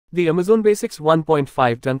The Amazon Basics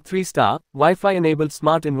 1.5-ton 3-star, Wi-Fi-enabled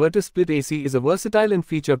smart inverter split AC is a versatile and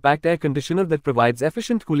feature-packed air conditioner that provides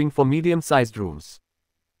efficient cooling for medium-sized rooms.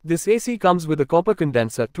 This AC comes with a copper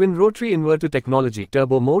condenser, twin rotary inverter technology,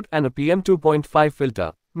 turbo mode, and a PM2.5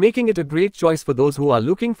 filter, making it a great choice for those who are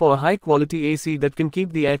looking for a high-quality AC that can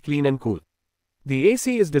keep the air clean and cool. The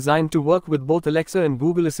AC is designed to work with both Alexa and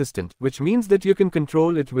Google Assistant, which means that you can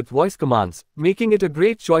control it with voice commands, making it a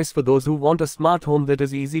great choice for those who want a smart home that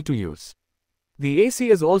is easy to use. The AC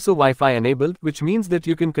is also Wi-Fi enabled, which means that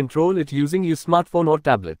you can control it using your smartphone or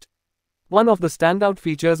tablet. One of the standout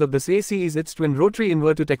features of this AC is its twin rotary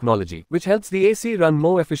inverter technology, which helps the AC run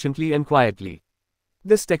more efficiently and quietly.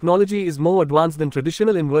 This technology is more advanced than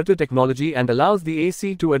traditional inverter technology and allows the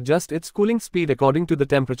AC to adjust its cooling speed according to the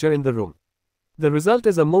temperature in the room. The result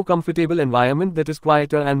is a more comfortable environment that is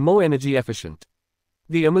quieter and more energy efficient.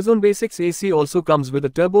 The Amazon Basics AC also comes with a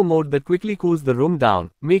turbo mode that quickly cools the room down,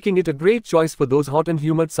 making it a great choice for those hot and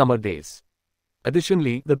humid summer days.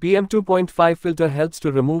 Additionally, the PM2.5 filter helps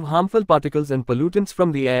to remove harmful particles and pollutants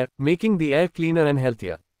from the air, making the air cleaner and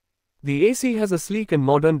healthier. The AC has a sleek and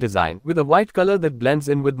modern design, with a white color that blends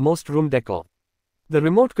in with most room decor. The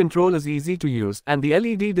remote control is easy to use, and the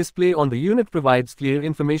LED display on the unit provides clear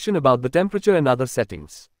information about the temperature and other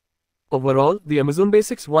settings. Overall, the Amazon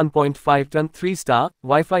Basics 1.5-ton 3-star,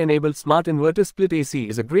 Wi-Fi-enabled smart inverter split AC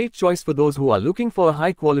is a great choice for those who are looking for a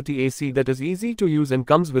high-quality AC that is easy to use and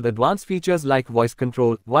comes with advanced features like voice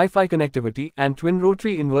control, Wi-Fi connectivity, and twin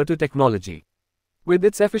rotary inverter technology. With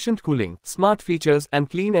its efficient cooling, smart features, and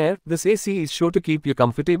clean air, this AC is sure to keep you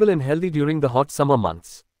comfortable and healthy during the hot summer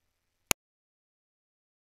months.